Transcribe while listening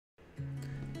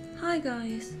Hi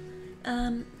guys,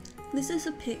 this is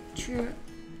a picture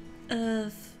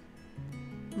of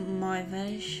my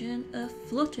version of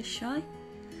Fluttershy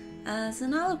as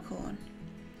an alicorn,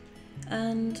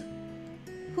 and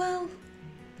well,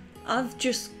 I've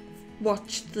just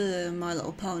watched the My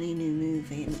Little Pony new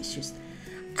movie and it's just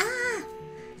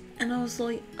and I was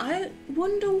like, I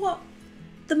wonder what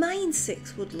the main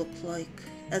six would look like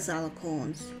as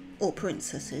alicorns or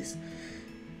princesses.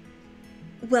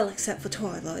 Well, except for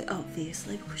Twilight,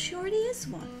 obviously, because she already is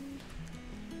one.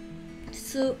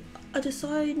 So I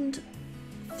decided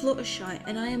Fluttershy,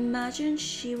 and I imagined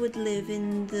she would live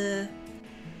in the...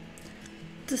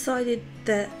 Decided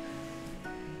that,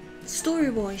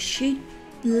 story-wise, she'd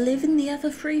live in the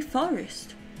Everfree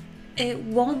Forest. It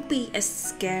won't be as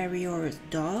scary or as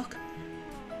dark,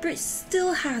 but it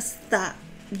still has that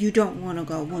you don't want to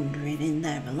go wandering in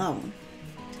there alone.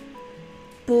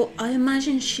 But I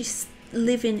imagine she's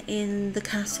living in the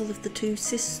castle of the two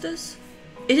sisters.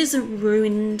 It isn't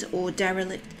ruined or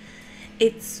derelict.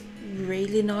 It's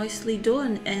really nicely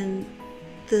done, and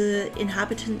the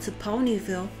inhabitants of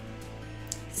Ponyville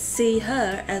see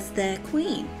her as their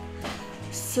queen.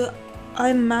 So I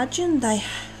imagine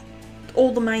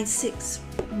all the main six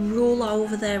rule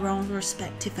over their own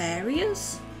respective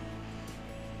areas.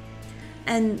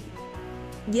 And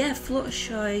yeah,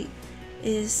 Fluttershy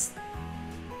is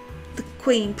the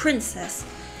queen princess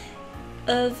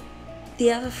of the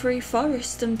Everfree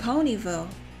Forest in Ponyville,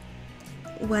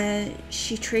 where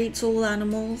she treats all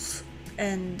animals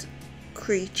and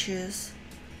creatures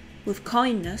with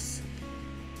kindness.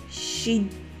 She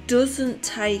doesn't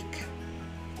take,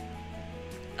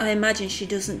 I imagine she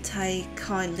doesn't take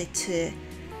kindly to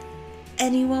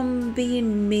anyone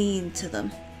being mean to them.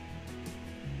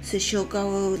 So she'll go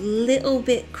a little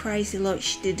bit crazy like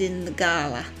she did in the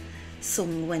gala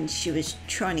song when she was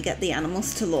trying to get the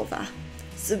animals to love her.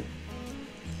 So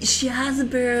she has a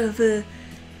bit of a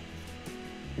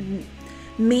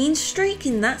mean streak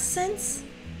in that sense,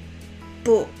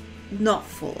 but not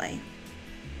fully.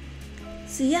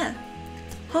 So yeah,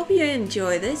 hope you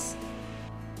enjoy this.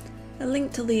 A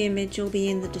link to the image will be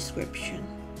in the description.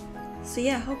 So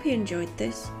yeah, hope you enjoyed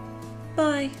this.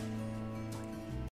 Bye.